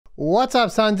What's up,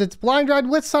 sons? It's Blind Ride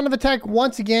with Son of a Tech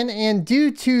once again, and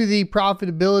due to the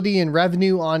profitability and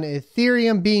revenue on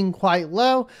Ethereum being quite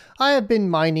low, I have been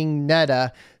mining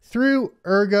NETA through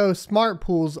Ergo Smart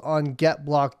Pools on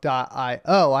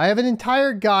getblock.io. I have an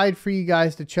entire guide for you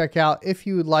guys to check out if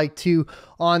you would like to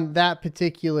on that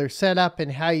particular setup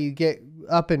and how you get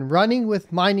up and running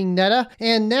with mining NETA.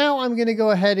 And now I'm going to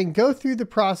go ahead and go through the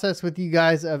process with you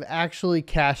guys of actually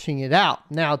cashing it out.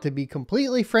 Now, to be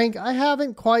completely frank, I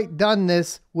haven't quite done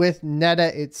this with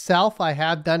NETA itself. I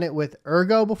have done it with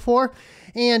Ergo before,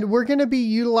 and we're going to be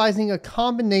utilizing a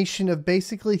combination of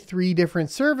basically 3 different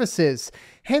services.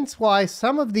 Hence why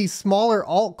some of these smaller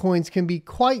altcoins can be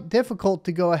quite difficult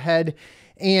to go ahead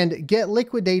and get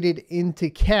liquidated into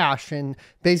cash. And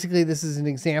basically this is an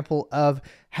example of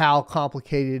how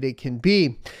complicated it can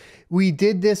be. We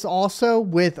did this also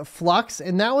with Flux,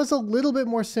 and that was a little bit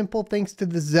more simple thanks to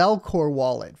the ZIL Core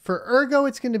wallet. For Ergo,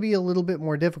 it's going to be a little bit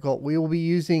more difficult. We will be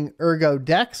using Ergo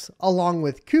Dex along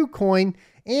with KuCoin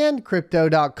and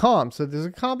Crypto.com. So there's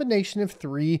a combination of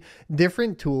 3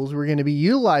 different tools we're going to be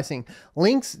utilizing.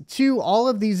 Links to all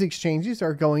of these exchanges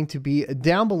are going to be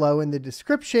down below in the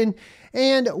description.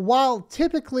 And while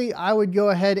typically I would go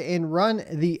ahead and run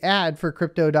the ad for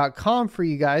Crypto.com for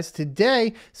you guys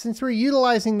today, since we're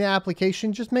utilizing the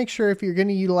application, just make sure if you're going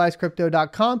to utilize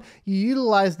Crypto.com, you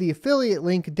utilize the affiliate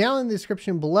link down in the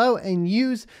description below and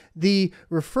use the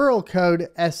referral code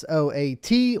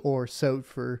SOAT or SOAT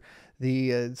for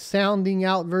the sounding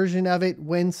out version of it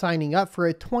when signing up for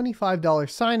a $25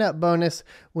 sign up bonus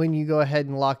when you go ahead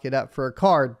and lock it up for a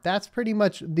card. That's pretty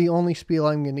much the only spiel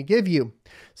I'm going to give you.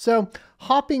 So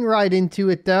hopping right into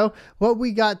it though, what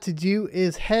we got to do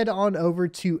is head on over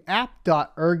to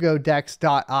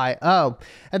app.ergodex.io.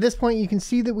 At this point, you can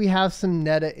see that we have some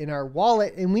NETA in our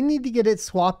wallet and we need to get it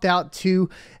swapped out to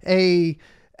a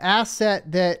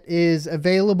asset that is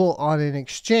available on an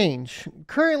exchange.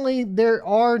 Currently, there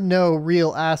are no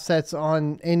real assets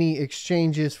on any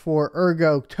exchanges for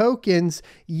Ergo tokens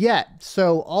yet.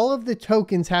 So all of the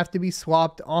tokens have to be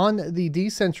swapped on the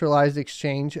decentralized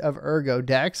exchange of Ergo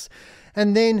Dex.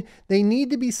 And then they need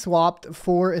to be swapped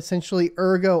for essentially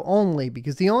Ergo only,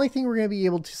 because the only thing we're going to be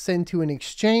able to send to an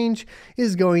exchange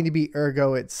is going to be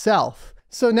Ergo itself.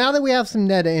 So now that we have some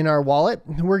NETA in our wallet,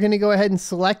 we're going to go ahead and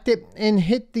select it and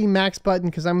hit the max button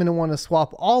because I'm going to want to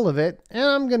swap all of it, and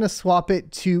I'm going to swap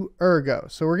it to Ergo.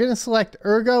 So we're going to select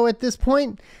Ergo at this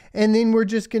point, and then we're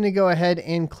just going to go ahead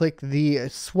and click the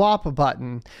swap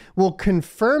button. We'll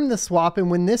confirm the swap, and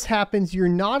when this happens, your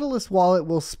Nautilus wallet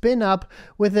will spin up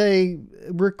with a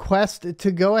request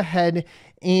to go ahead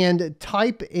and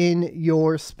type in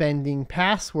your spending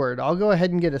password. I'll go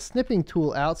ahead and get a snipping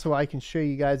tool out so I can show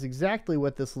you guys exactly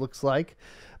what this looks like.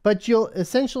 But you'll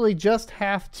essentially just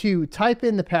have to type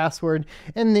in the password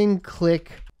and then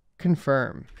click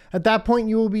confirm. At that point,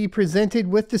 you will be presented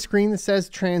with the screen that says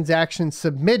transaction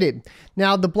submitted.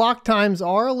 Now, the block times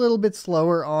are a little bit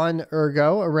slower on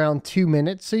Ergo, around 2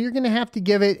 minutes. So you're going to have to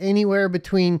give it anywhere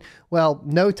between, well,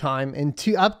 no time and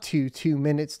up to 2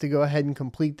 minutes to go ahead and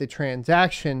complete the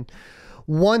transaction.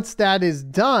 Once that is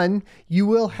done, you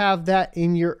will have that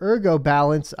in your Ergo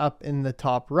balance up in the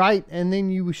top right, and then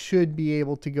you should be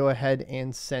able to go ahead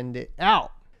and send it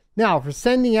out. Now, for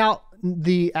sending out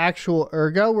the actual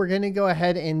Ergo, we're going to go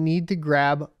ahead and need to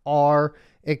grab our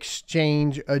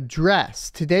exchange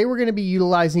address. Today, we're going to be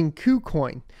utilizing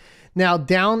KuCoin. Now,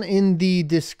 down in the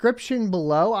description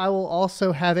below, I will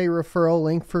also have a referral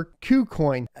link for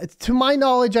KuCoin. To my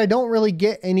knowledge, I don't really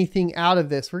get anything out of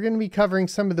this. We're going to be covering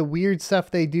some of the weird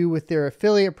stuff they do with their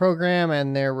affiliate program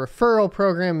and their referral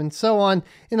program and so on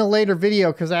in a later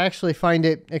video, because I actually find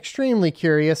it extremely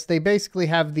curious. They basically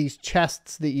have these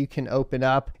chests that you can open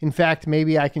up. In fact,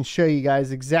 maybe I can show you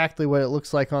guys exactly what it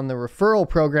looks like on the referral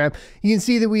program. You can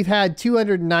see that we've had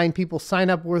 209 people sign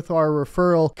up with our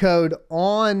referral code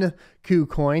on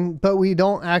KuCoin, but we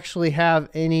don't actually have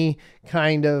any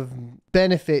kind of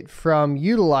benefit from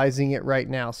utilizing it right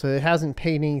now. So it hasn't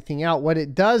paid anything out. What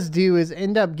it does do is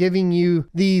end up giving you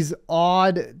these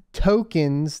odd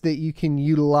tokens that you can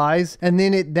utilize. And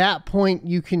then at that point,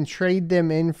 you can trade them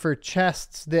in for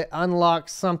chests that unlock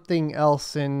something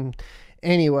else. And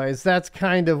anyways, that's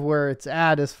kind of where it's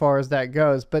at as far as that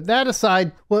goes. But that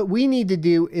aside, what we need to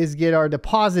do is get our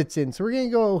deposits in. So we're going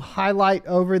to go highlight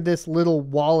over this little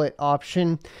wallet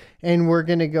option, and we're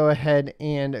going to go ahead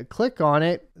and click on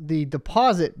it, the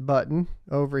deposit button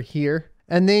over here.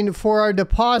 And then for our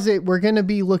deposit, we're going to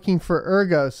be looking for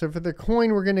Ergo. So for the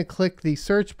coin, we're going to click the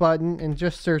search button and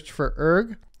just search for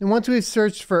Erg. And once we've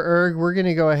searched for Erg, we're going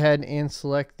to go ahead and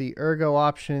select the Ergo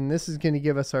option. This is going to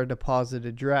give us our deposit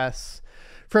address.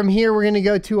 From here, we're going to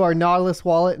go to our Nautilus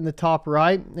wallet in the top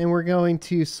right, and we're going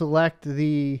to select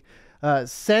the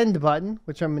send button,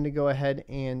 which I'm going to go ahead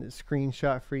and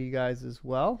screenshot for you guys as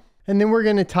well. And then we're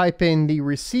going to type in the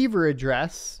receiver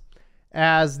address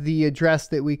as the address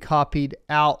that we copied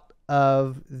out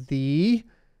of the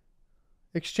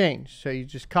exchange. So you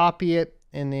just copy it,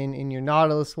 and then in your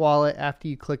Nautilus wallet, after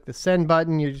you click the send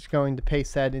button, you're just going to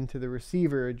paste that into the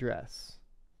receiver address.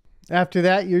 After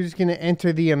that, you're just going to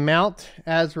enter the amount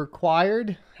as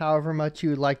required, however much you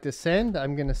would like to send.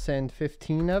 I'm going to send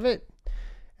 15 of it.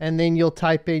 And then you'll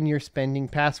type in your spending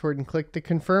password and click the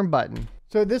confirm button.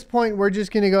 So at this point, we're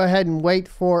just going to go ahead and wait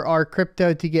for our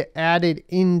crypto to get added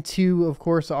into, of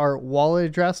course, our wallet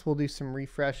address. We'll do some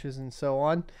refreshes and so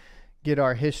on. Get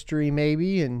our history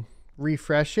maybe and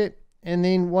refresh it. And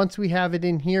then once we have it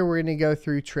in here, we're going to go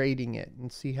through trading it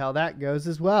and see how that goes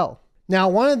as well. Now,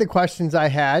 one of the questions I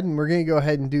had, and we're going to go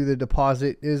ahead and do the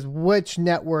deposit, is which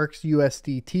networks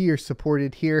USDT are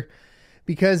supported here,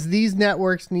 because these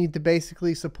networks need to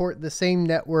basically support the same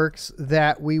networks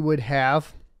that we would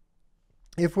have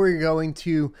if we're going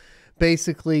to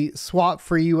basically swap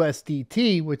for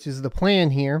USDT, which is the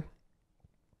plan here,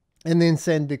 and then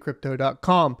send to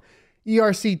crypto.com.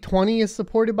 ERC20 is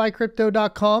supported by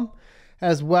crypto.com,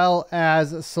 as well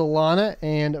as Solana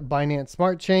and Binance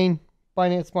Smart Chain.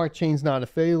 Binance Smart Chain is not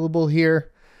available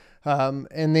here.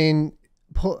 And then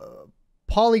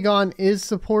Polygon is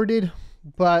supported,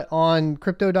 but on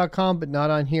crypto.com, but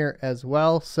not on here as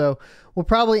well. So we'll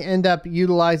probably end up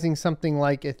utilizing something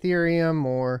like Ethereum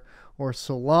or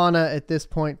Solana at this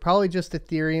point, probably just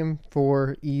Ethereum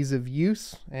for ease of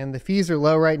use. And the fees are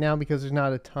low right now because there's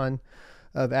not a ton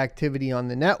of activity on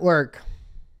the network.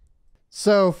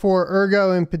 So for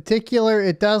Ergo in particular,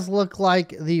 it does look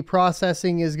like the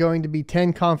processing is going to be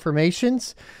 10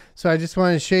 confirmations. So I just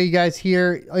wanted to show you guys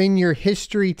here in your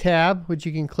history tab, which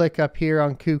you can click up here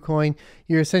on KuCoin.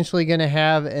 You're essentially going to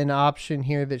have an option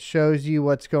here that shows you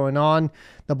what's going on,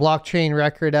 the blockchain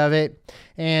record of it,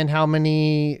 and how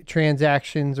many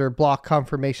transactions or block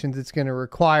confirmations it's going to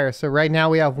require. So right now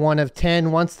we have 1 of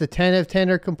 10. Once the 10 of 10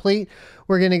 are complete,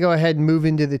 we're going to go ahead and move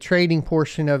into the trading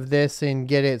portion of this and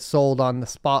get it sold on the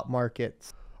spot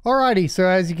markets. Alrighty, so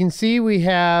as you can see, we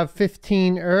have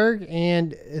 15 ERG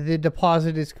and the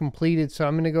deposit is completed. So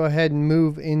I'm going to go ahead and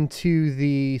move into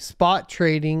the spot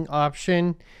trading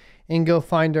option and go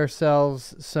find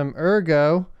ourselves some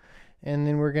Ergo. And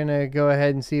then we're going to go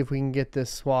ahead and see if we can get this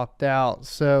swapped out.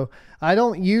 So I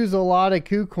don't use a lot of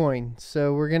KuCoin,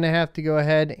 so we're going to have to go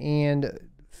ahead and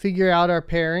figure out our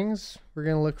pairings. We're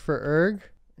going to look for ERG,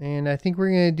 and I think we're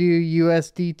going to do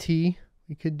USDT.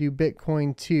 We could do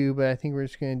Bitcoin too, but I think we're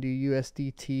just going to do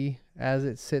USDT as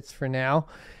it sits for now.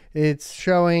 It's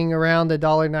showing around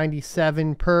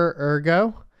 $1.97 per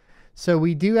Ergo. So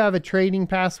we do have a trading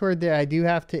password that I do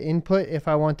have to input if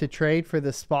I want to trade for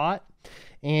the spot.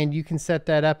 And you can set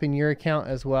that up in your account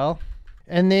as well.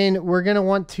 And then we're going to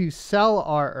want to sell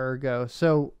our Ergo.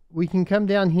 So we can come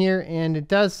down here and it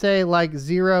does say like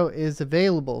 0 is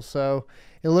available. So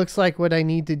it looks like what I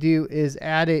need to do is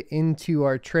add it into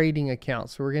our trading account.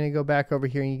 So we're going to go back over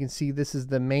here and you can see this is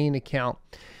the main account.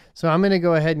 So I'm going to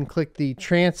go ahead and click the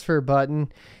transfer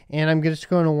button, and I'm just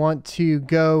going to want to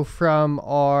go from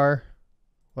our,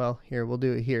 well, here, we'll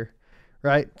do it here,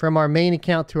 right? From our main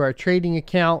account to our trading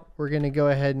account, we're going to go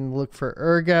ahead and look for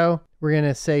Ergo. We're going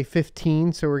to say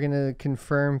 15. So we're going to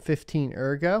confirm 15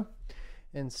 Ergo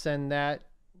and send that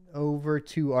over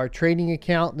to our trading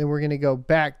account. Then we're going to go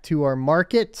back to our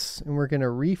markets and we're going to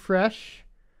refresh.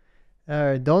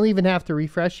 Don't even have to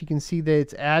refresh. You can see that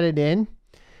it's added in.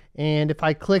 And if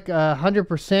I click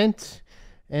 100%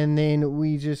 and then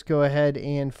we just go ahead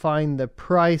and find the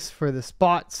price for the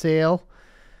spot sale,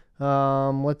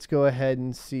 let's go ahead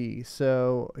and see.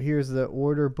 So here's the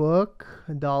order book,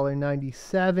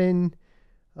 $1.97.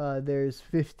 There's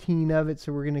 15 of it.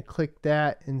 So we're going to click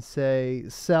that and say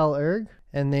sell ERG.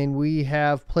 And then we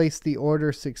have placed the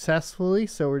order successfully.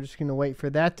 So we're just going to wait for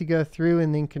that to go through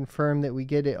and then confirm that we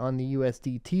get it on the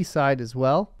USDT side as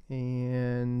well.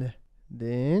 And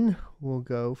then we'll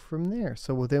go from there.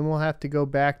 So then we'll have to go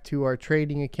back to our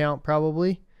trading account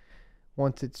probably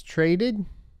once it's traded.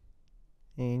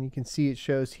 And you can see it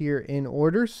shows here in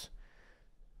orders.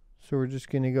 So we're just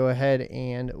going to go ahead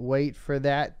and wait for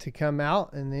that to come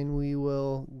out and then we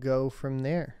will go from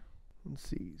there. Let's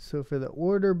see. So for the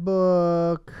order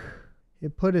book,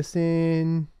 it put us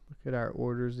in, look at our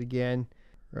orders again,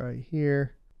 right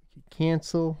here.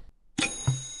 Cancel.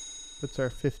 Puts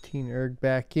our 15 ERG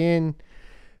back in.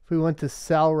 If we want to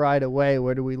sell right away,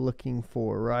 what are we looking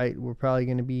for, right? We're probably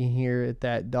going to be here at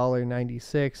that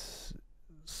 $1.96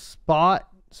 spot.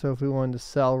 So if we wanted to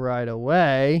sell right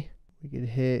away, we could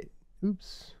hit,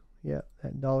 oops, yeah,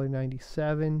 that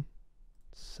 $1.97,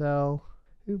 sell,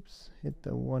 oops, hit the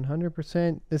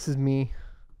 100%. This is me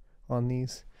on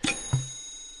these.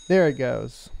 There it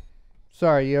goes.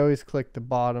 Sorry, you always click the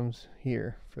bottoms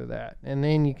here for that. And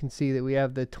then you can see that we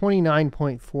have the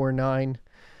 29.49.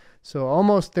 So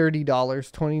almost $30,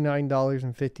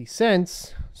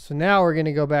 $29.50. So now we're going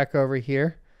to go back over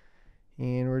here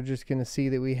and we're just going to see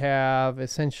that we have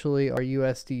essentially our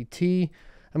USDT.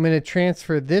 I'm going to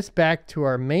transfer this back to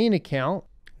our main account,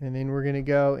 and then we're going to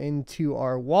go into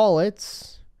our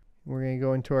wallets. We're going to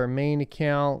go into our main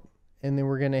account, and then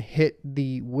we're going to hit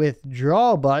the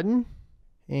withdraw button.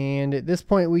 And at this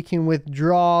point, we can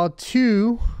withdraw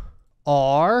to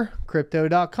our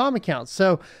crypto.com account.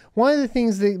 So one of the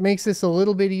things that makes this a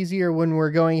little bit easier when we're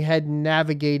going ahead and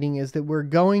navigating is that we're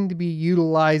going to be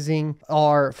utilizing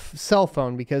our cell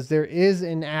phone, because there is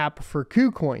an app for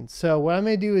KuCoin. So what I'm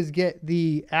going to do is get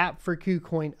the app for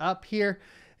KuCoin up here,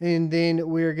 and then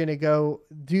we're going to go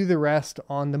do the rest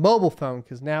on the mobile phone,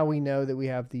 because now we know that we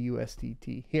have the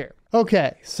USDT here.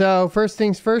 Okay, so first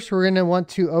things first, we're going to want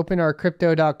to open our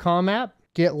crypto.com app,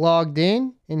 get logged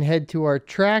in, and head to our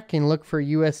track and look for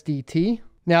USDT.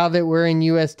 Now that we're in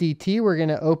USDT, we're going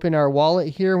to open our wallet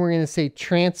here. We're going to say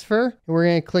transfer, and we're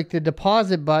going to click the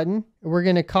deposit button. We're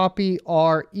going to copy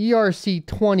our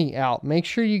ERC20 out. Make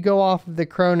sure you go off of the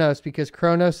Kronos, because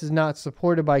Kronos is not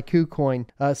supported by KuCoin.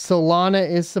 Solana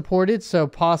is supported, so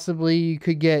possibly you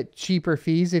could get cheaper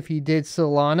fees if you did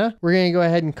Solana. We're going to go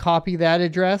ahead and copy that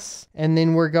address, and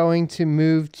then we're going to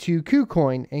move to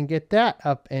KuCoin and get that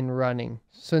up and running.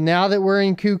 So now that we're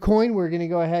in KuCoin, we're going to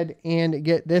go ahead and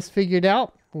get this figured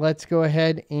out. Let's go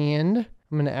ahead and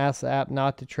I'm going to ask the app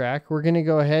not to track. We're going to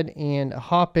go ahead and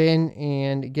hop in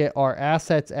and get our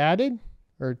assets added,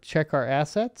 or check our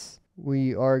assets.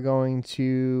 We are going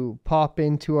to pop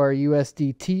into our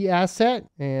USDT asset,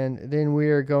 and then we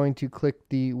are going to click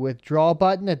the withdraw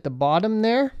button at the bottom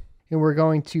there. And we're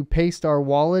going to paste our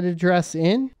wallet address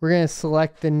in. We're going to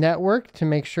select the network to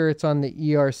make sure it's on the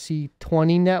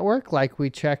ERC20 network like we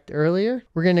checked earlier.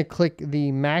 We're going to click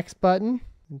the max button.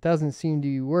 It doesn't seem to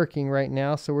be working right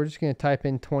now, so we're just going to type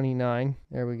in 29.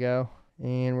 There we go.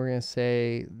 And we're going to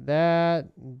say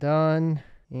that, done.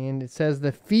 And it says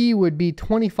the fee would be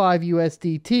 25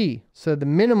 USDT. So the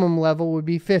minimum level would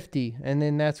be 50. And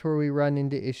then that's where we run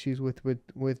into issues with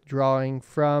withdrawing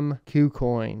from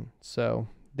KuCoin. So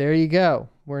there you go.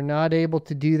 We're not able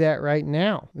to do that right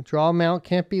now. Withdrawal amount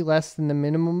can't be less than the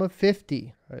minimum of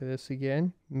 50. Try this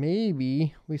again.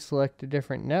 Maybe we select a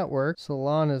different network.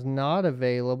 Solana's not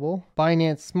available.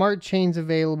 Binance Smart Chain's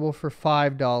available for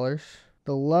 $5.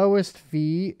 The lowest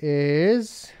fee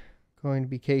is going to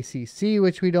be KCC,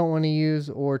 which we don't want to use,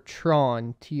 or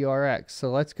Tron, TRX. So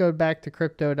let's go back to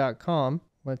crypto.com.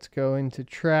 Let's go into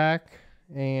track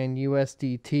and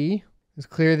USDT. It's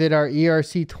clear that our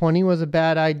ERC20 was a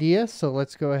bad idea, so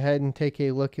let's go ahead and take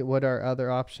a look at what our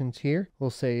other options here. We'll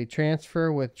say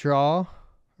transfer, withdraw,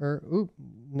 or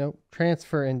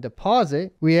transfer and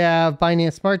deposit. We have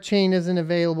Binance Smart Chain isn't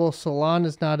available,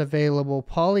 Solana's not available,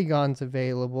 Polygon's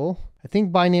available. I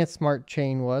think Binance Smart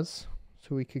Chain was,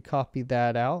 so we could copy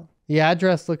that out. The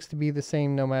address looks to be the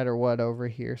same no matter what over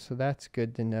here, so that's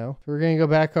good to know. So we're going to go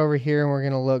back over here and we're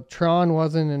going to look. Tron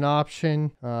wasn't an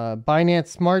option. Binance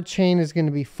Smart Chain is going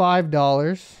to be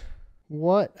 $5.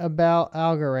 What about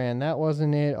Algorand? That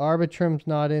wasn't it. Arbitrum's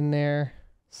not in there.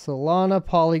 Solana,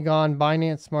 Polygon,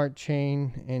 Binance Smart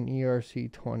Chain, and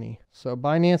ERC20. So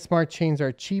Binance Smart Chain's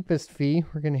our cheapest fee.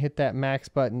 We're going to hit that max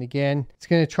button again. It's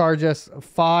going to charge us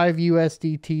 5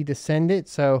 USDT to send it.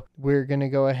 So we're going to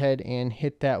go ahead and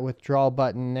hit that withdrawal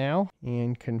button now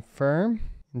and confirm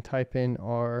and type in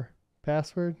our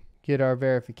password, get our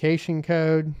verification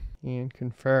code, and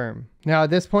confirm. Now at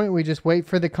this point, we just wait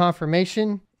for the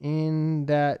confirmation in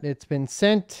that it's been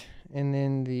sent, and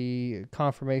then the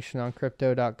confirmation on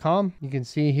crypto.com. You can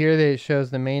see here that it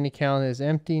shows the main account is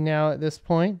empty now at this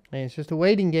point, and it's just a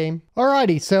waiting game.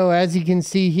 Alrighty, so as you can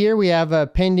see here, we have a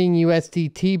pending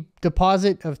USDT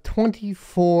deposit of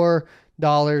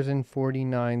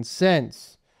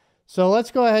 $24.49. So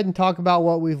let's go ahead and talk about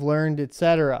what we've learned,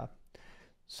 etc.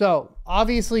 So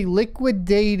obviously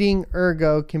liquidating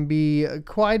Ergo can be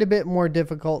quite a bit more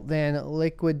difficult than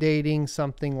liquidating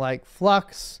something like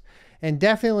Flux, and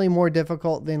definitely more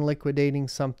difficult than liquidating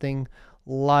something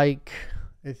like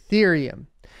Ethereum.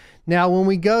 Now, when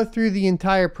we go through the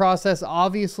entire process,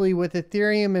 obviously with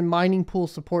Ethereum and mining pool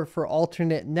support for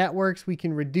alternate networks, we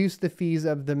can reduce the fees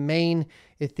of the main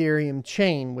Ethereum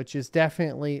chain, which is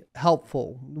definitely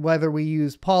helpful. Whether we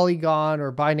use Polygon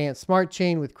or Binance Smart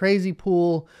Chain with Crazy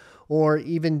Pool, or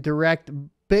even direct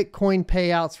Bitcoin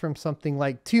payouts from something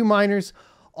like 2 miners.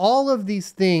 All of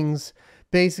these things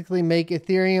basically make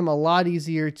Ethereum a lot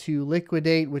easier to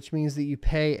liquidate, which means that you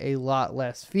pay a lot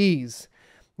less fees.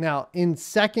 Now, in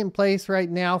second place right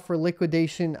now for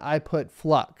liquidation, I put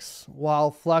Flux.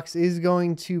 While Flux is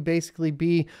going to basically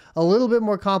be a little bit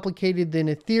more complicated than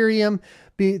Ethereum,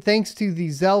 thanks to the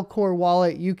ZIL Core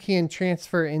wallet, you can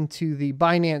transfer into the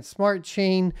Binance Smart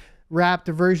Chain wrapped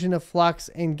version of Flux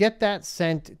and get that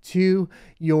sent to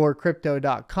your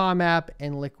Crypto.com app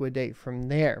and liquidate from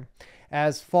there.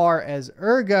 As far as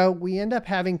Ergo, we end up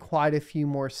having quite a few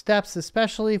more steps,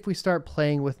 especially if we start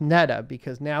playing with NETA,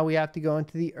 because now we have to go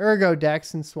into the Ergo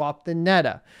DEX and swap the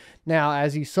NETA. Now,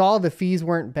 as you saw, the fees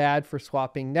weren't bad for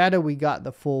swapping NETA. We got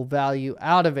the full value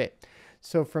out of it.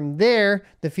 So from there,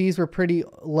 the fees were pretty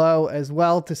low as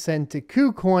well to send to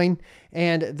KuCoin,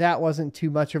 and that wasn't too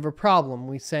much of a problem.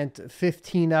 We sent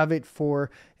 15 of it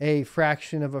for a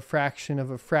fraction of a fraction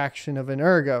of a fraction of an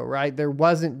Ergo, right? There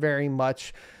wasn't very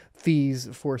much fees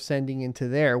for sending into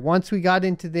there. Once we got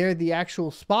into there, the actual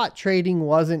spot trading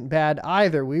wasn't bad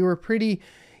either.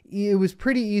 It was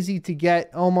pretty easy to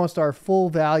get almost our full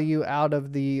value out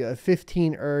of the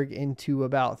 15 ERG into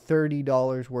about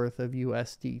 $30 worth of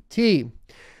USDT.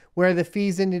 Where the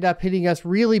fees ended up hitting us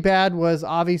really bad was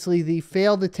obviously the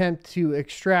failed attempt to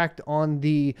extract on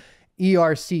the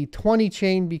ERC20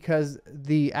 chain, because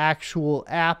the actual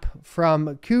app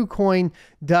from KuCoin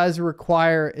does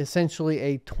require essentially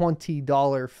a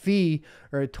 $20 fee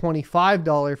or a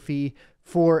 $25 fee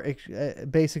for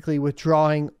basically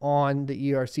withdrawing on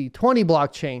the ERC20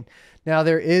 blockchain. Now,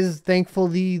 there is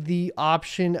thankfully the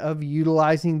option of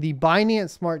utilizing the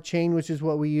Binance Smart Chain, which is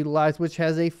what we utilize, which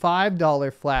has a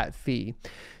 $5 flat fee.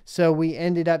 So we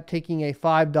ended up taking a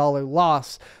 $5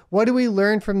 loss. What do we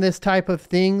learn from this type of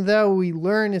thing, though? We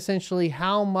learn essentially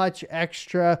how much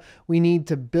extra we need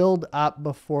to build up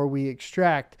before we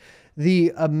extract.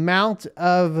 The amount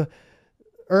of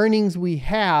earnings we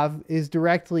have is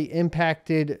directly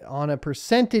impacted on a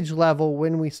percentage level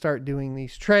when we start doing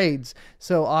these trades.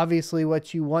 So obviously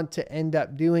what you want to end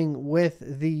up doing with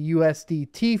the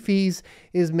USDT fees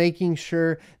is making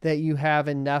sure that you have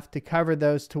enough to cover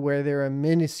those to where they're a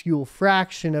minuscule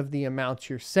fraction of the amount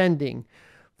you're sending.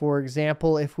 For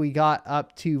example, if we got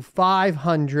up to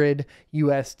 500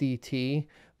 USDT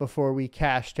before we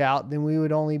cashed out, then we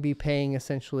would only be paying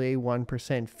essentially a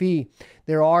 1% fee.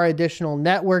 There are additional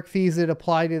network fees that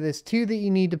apply to this too that you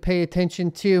need to pay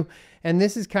attention to, and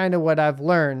this is kind of what I've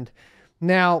learned.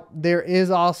 Now, there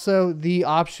is also the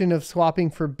option of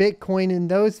swapping for Bitcoin, and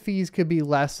those fees could be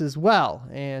less as well.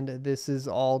 And this is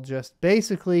all just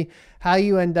basically how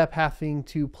you end up having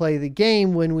to play the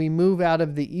game when we move out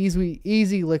of the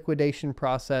easy liquidation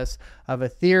process of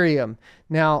Ethereum.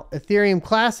 Now, Ethereum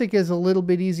Classic is a little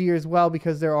bit easier as well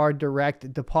because there are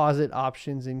direct deposit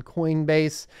options in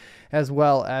Coinbase as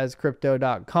well as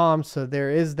Crypto.com. So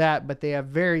there is that, but they have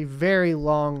very, very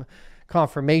long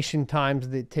confirmation times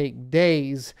that take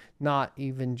days, not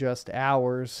even just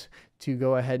hours, to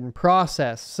go ahead and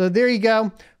process. So there you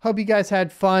go. Hope you guys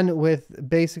had fun with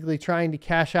basically trying to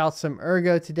cash out some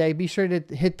Ergo today. Be sure to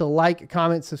hit the like,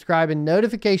 comment, subscribe, and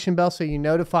notification bell so you're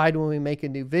notified when we make a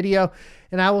new video.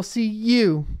 And I will see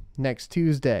you next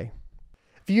Tuesday.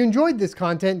 If you enjoyed this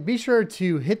content, be sure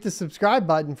to hit the subscribe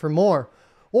button for more,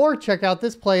 or check out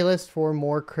this playlist for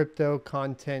more crypto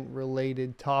content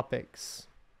related topics.